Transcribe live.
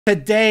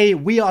Today,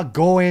 we are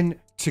going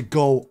to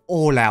go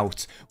all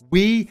out.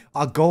 We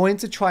are going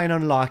to try and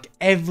unlock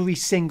every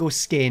single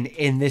skin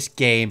in this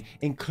game,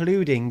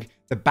 including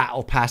the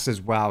battle pass as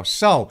well.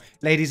 So,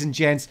 ladies and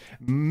gents,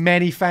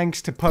 many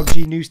thanks to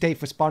Pubg New State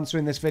for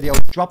sponsoring this video.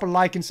 Drop a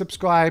like and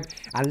subscribe,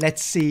 and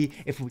let's see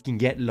if we can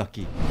get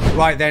lucky.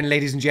 Right then,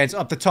 ladies and gents,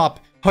 up the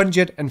top,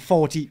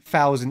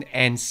 140,000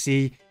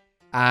 NC.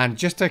 And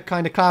just to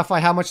kind of clarify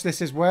how much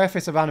this is worth,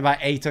 it's around about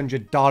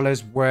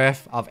 $800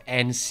 worth of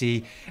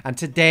NC. And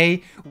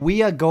today,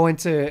 we are going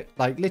to,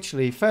 like,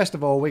 literally, first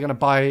of all, we're going to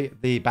buy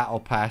the Battle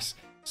Pass.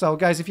 So,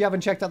 guys, if you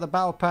haven't checked out the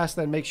Battle Pass,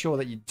 then make sure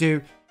that you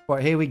do.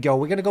 But here we go.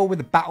 We're going to go with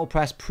the Battle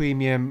Pass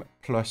Premium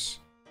Plus.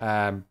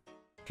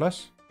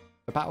 Plus?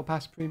 The Battle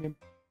Pass Premium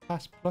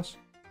Pass Plus?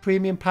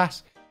 Premium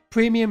Pass?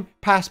 Premium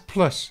Pass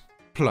Plus.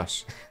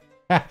 Plus.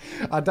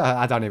 I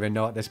don't even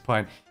know at this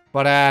point.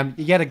 But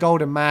you get a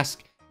golden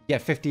mask. You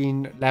get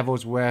 15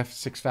 levels worth,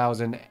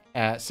 6,000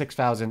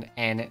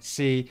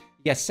 NC. You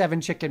get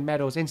 7 chicken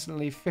medals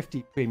instantly,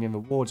 50 premium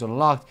rewards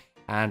unlocked,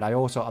 and I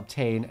also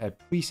obtain a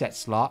preset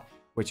slot,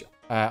 which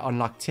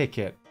unlock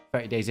ticket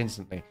 30 days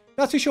instantly.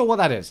 Not too sure what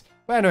that is.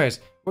 But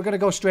anyways, we're going to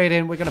go straight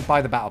in. We're going to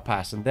buy the battle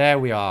pass, and there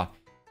we are.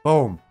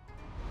 Boom.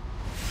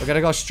 We're going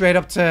to go straight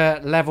up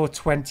to level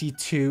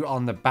 22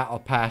 on the battle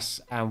pass,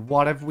 and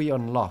what have we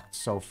unlocked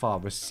so far?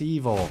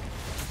 Receive all.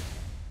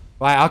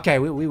 Right, okay,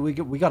 we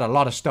got a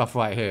lot of stuff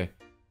right here.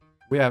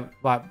 We have,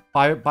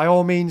 by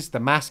all means, the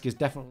mask is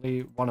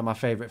definitely one of my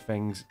favorite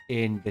things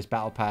in this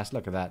battle pass.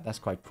 Look at that, that's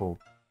quite cool.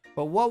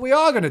 But what we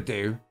are gonna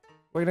do,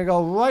 we're gonna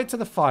go right to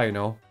the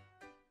final.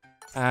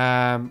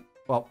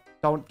 Well,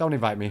 don't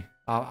invite me.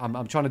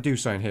 I'm trying to do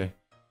something here,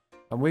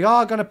 and we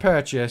are gonna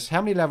purchase.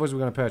 How many levels are we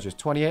gonna purchase?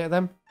 28 of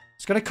them.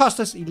 It's gonna cost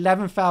us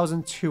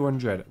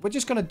 11,200. We're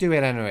just gonna do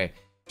it anyway.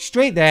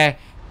 Straight there.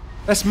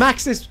 Let's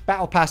max this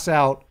battle pass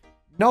out.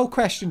 No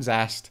questions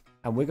asked,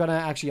 and we're going to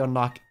actually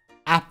unlock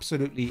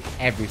absolutely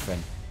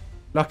everything.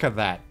 Look at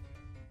that.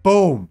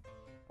 Boom.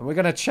 And we're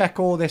going to check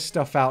all this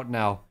stuff out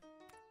now.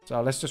 So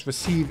let's just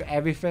receive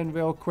everything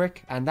real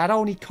quick. And that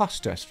only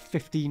cost us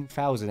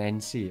 15,000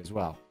 NC as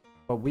well.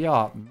 But we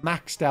are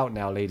maxed out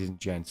now, ladies and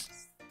gents.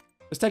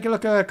 Let's take a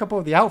look at a couple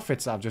of the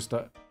outfits that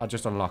I've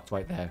just unlocked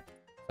right there.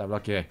 Let's have a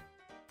look here.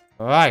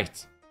 All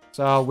right.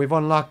 So we've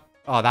unlocked...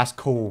 Oh, that's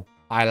cool.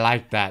 I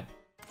like that.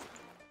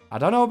 I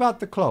don't know about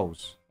the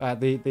clothes,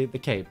 the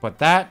cape, but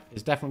that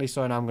is definitely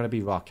something I'm going to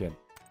be rocking.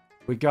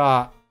 We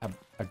got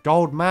a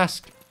gold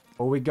mask,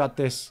 or we got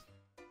this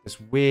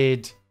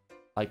weird,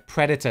 like,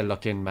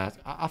 predator-looking mask.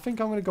 I think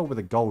I'm going to go with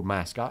a gold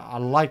mask. I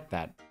like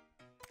that.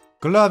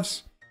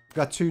 Gloves. We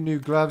got 2 new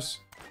gloves.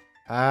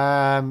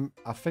 I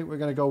think we're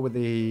going to go with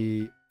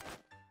the...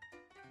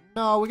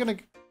 No, we're going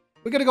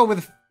to go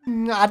with...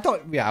 I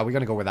don't... Yeah, we're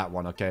going to go with that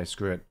one. Okay,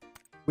 screw it.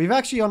 We've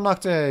actually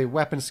unlocked a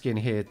weapon skin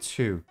here,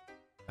 too.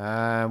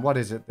 What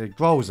is it? The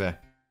Grozer.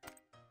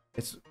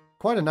 It's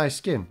quite a nice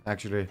skin,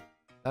 actually.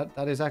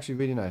 That is actually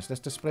really nice. Let's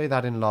display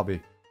that in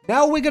lobby.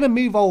 Now we're going to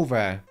move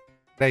over,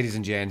 ladies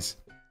and gents,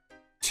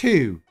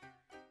 to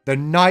the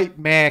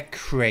Nightmare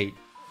Crate.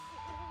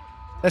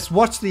 Let's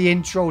watch the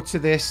intro to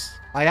this.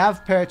 I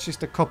have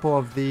purchased a couple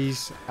of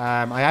these.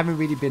 I haven't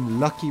really been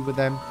lucky with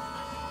them.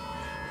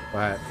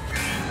 But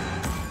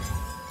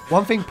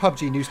one thing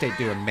Pubg New State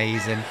do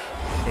amazing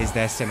is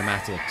their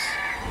cinematics.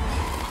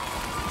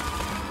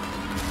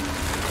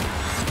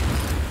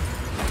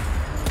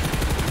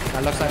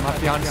 That looks like my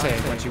fiance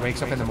when she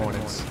wakes up in the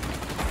mornings.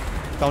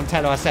 Don't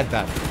tell her I said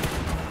that.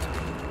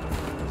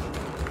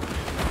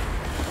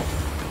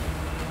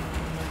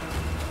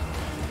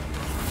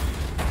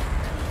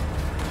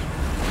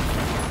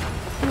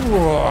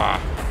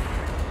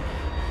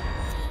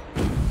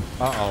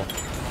 Uh-oh.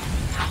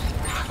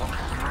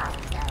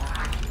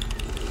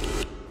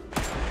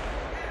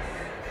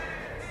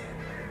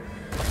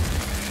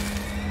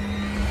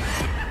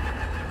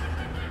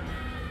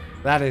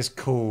 That is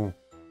cool.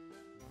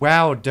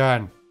 Well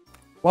done.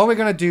 What we're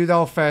going to do,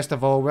 though, first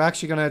of all, we're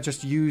actually going to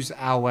just use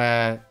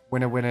our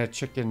winner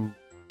chicken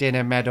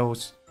dinner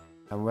medals.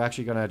 And we're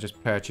actually going to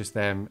just purchase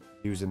them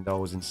using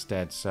those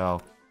instead.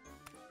 So,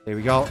 here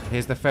we go.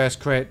 Here's the first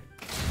crate.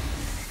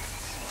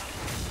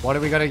 What are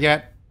we going to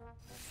get?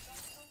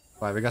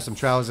 Right, we got some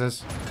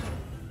trousers.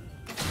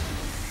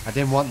 I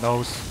didn't want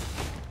those.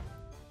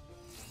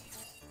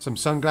 Some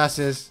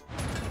sunglasses.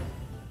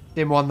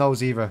 Didn't want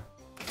those either.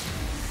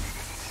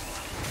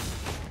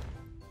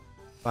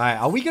 Right,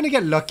 are we going to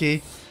get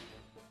lucky?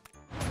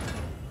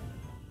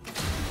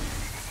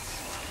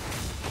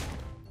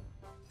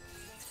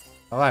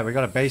 Alright, we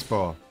got a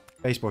baseball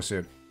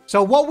suit.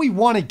 So what we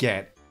want to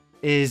get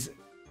is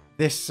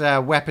this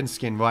weapon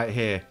skin right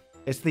here.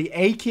 It's the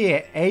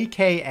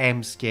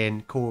AKM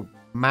skin called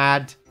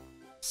Mad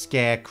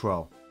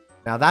Scarecrow.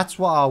 Now that's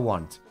what I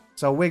want.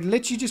 So we're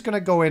literally just going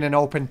to go in and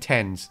open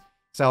 10s.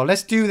 So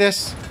let's do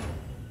this.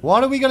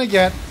 What are we going to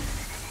get?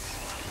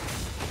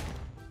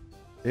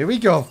 Here we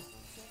go.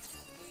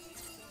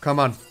 Come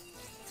on.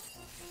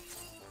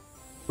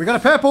 We got a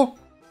purple.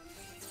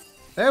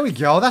 There we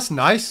go. That's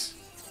nice.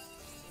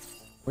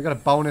 We got a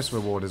bonus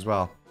reward as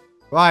well.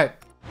 Right.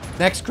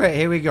 Next crate.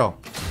 Here we go.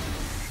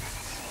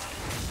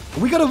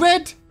 We got a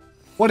red.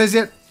 What is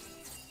it?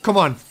 Come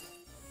on.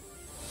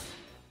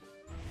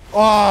 Oh,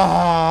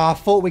 I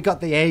thought we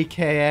got the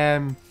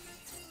AKM.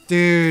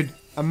 Dude,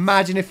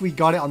 imagine if we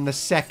got it on the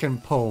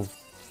second pull.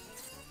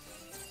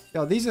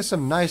 Yo, these are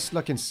some nice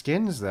looking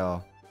skins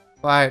though.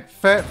 Right,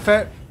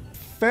 third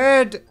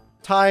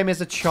time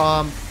is a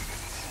charm.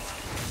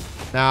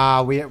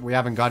 Nah, we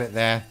haven't got it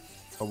there.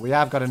 But we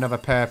have got another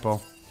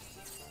purple.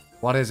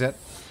 What is it?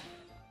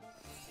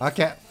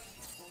 Okay.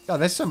 Oh,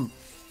 there's some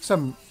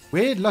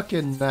weird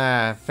looking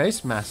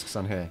face masks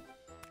on here.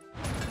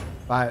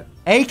 Right,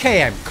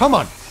 AKM, come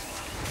on.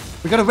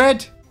 We got a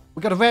red.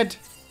 We got a red.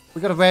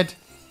 We got a red.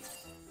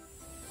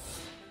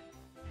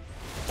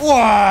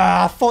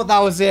 Wow, I thought that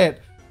was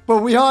it. But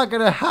we are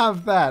going to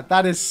have that.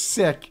 That is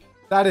sick.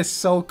 That is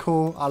so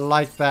cool. I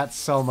like that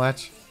so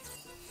much.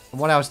 And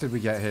what else did we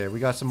get here? We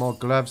got some more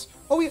gloves.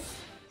 Oh,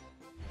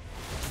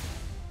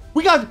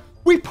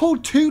 we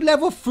pulled 2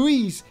 level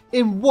 3s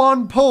in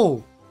one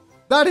pull.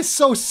 That is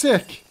so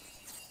sick.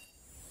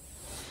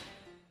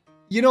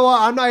 You know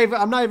what? I'm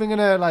not even going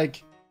to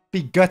like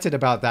be gutted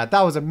about that.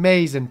 That was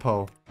amazing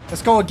pull.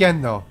 Let's go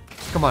again though.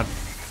 Come on.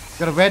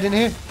 Got a red in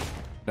here?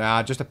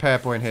 Nah, just a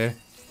purple in here.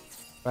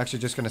 We're actually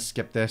just going to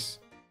skip this.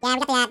 Yeah,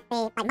 we got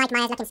the Mike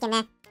Myers looking skin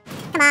there.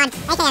 Come on,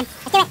 AKM,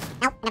 let's do it.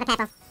 Nope, another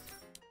purple.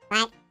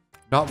 Right.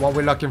 Not what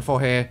we're looking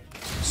for here.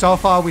 So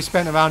far, we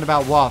spent around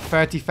about, what,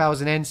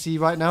 30,000 NC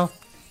right now?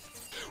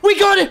 We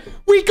got it!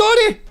 We got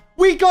it!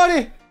 We got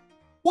it!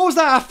 What was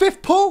that, our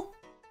 5th pull?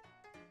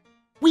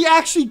 We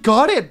actually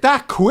got it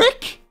that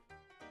quick?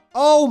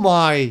 Oh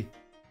my.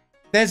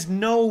 There's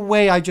no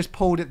way I just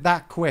pulled it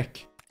that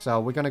quick. So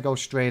we're going to go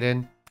straight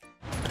in.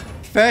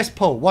 First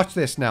pull. Watch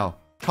this now.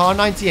 Car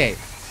 98.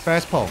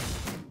 First pull.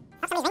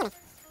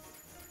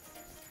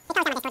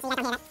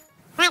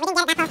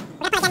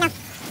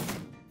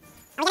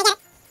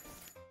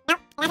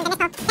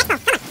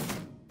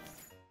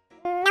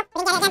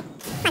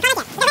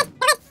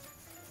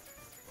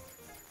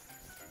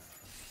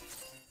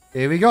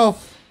 Here we go.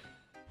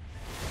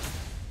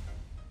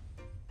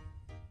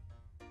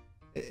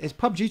 Is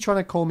PUBG trying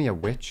to call me a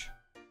witch?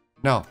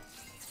 No.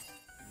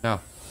 No.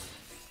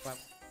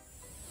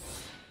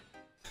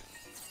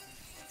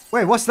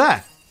 Wait, what's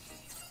that?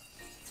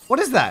 What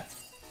is that?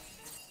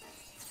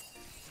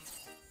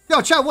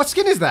 Yo, chat, what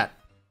skin is that?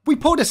 We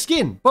pulled a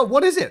skin, but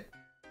what is it?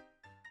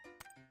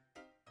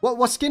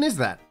 What skin is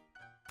that?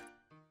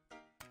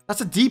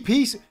 That's a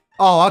DP.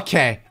 Oh,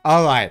 okay.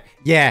 All right.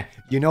 Yeah,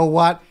 you know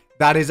what?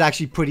 That is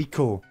actually pretty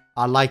cool.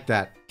 I like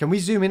that. Can we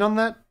zoom in on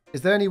that?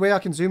 Is there any way I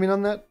can zoom in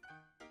on that?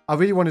 I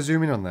really want to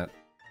zoom in on that.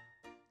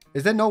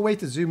 Is there no way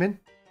to zoom in?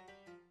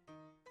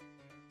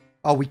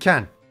 Oh, we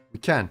can. We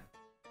can.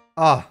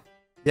 Oh,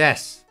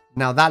 yes.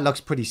 Now that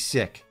looks pretty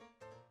sick.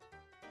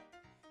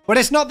 But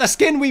it's not the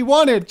skin we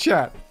wanted,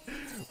 chat.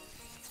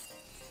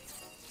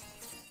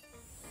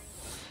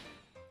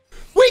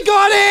 We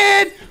got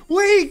it!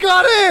 We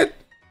got it!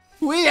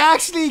 We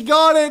actually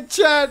got it,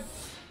 chat.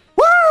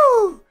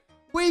 Woo!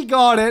 We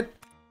got it.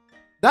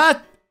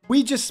 That,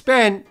 we just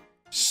spent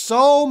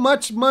so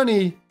much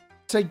money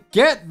to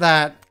get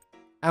that.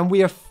 And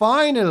we have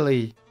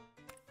finally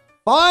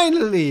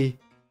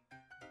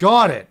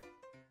got it.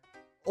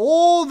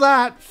 All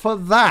that for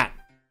that.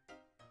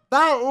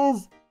 That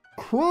is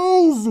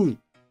crazy.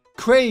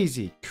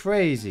 Crazy,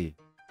 crazy.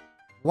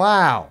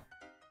 Wow.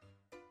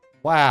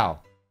 Wow.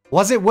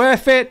 Was it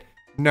worth it?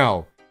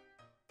 No.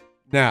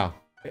 No.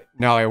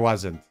 No, it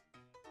wasn't.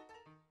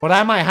 But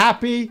am I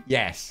happy?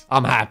 Yes,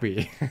 I'm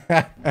happy.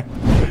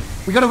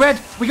 We got a red.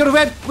 We got a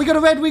red. We got a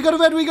red. We got a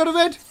red. We got a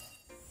red.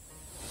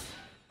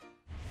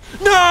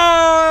 No!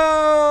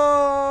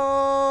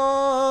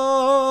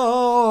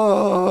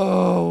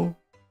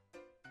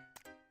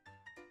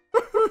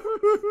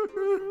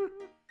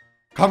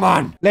 Come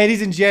on.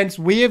 Ladies and gents,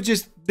 we have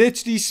just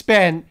literally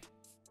spent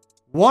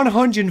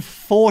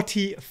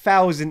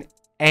 140,000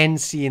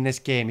 NC in this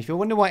game. If you're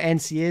wondering what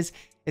NC is,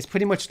 it's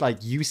pretty much like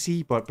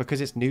UC, but because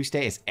it's New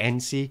State, it's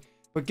NC.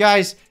 But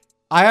guys,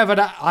 I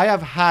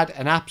have had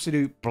an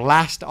absolute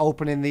blast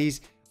opening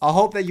these. I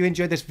hope that you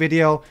enjoyed this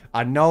video.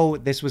 I know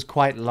this was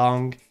quite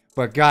long,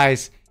 but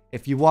guys,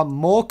 if you want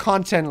more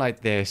content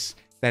like this,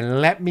 then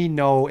let me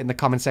know in the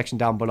comment section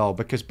down below.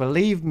 Because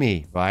believe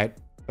me, right?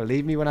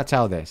 Believe me when I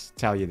tell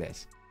you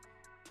this.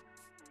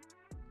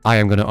 I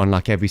am going to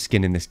unlock every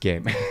skin in this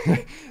game.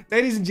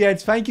 Ladies and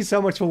gents, thank you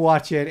so much for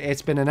watching.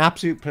 It's been an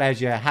absolute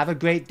pleasure. Have a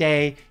great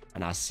day,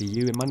 and I'll see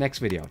you in my next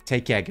video.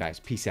 Take care, guys.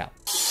 Peace out.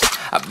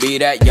 I be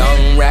that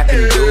young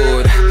rapping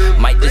dude,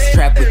 might just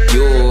trap with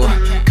you.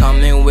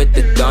 Coming with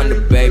the thunder,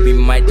 baby,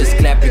 might just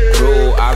clap it crew.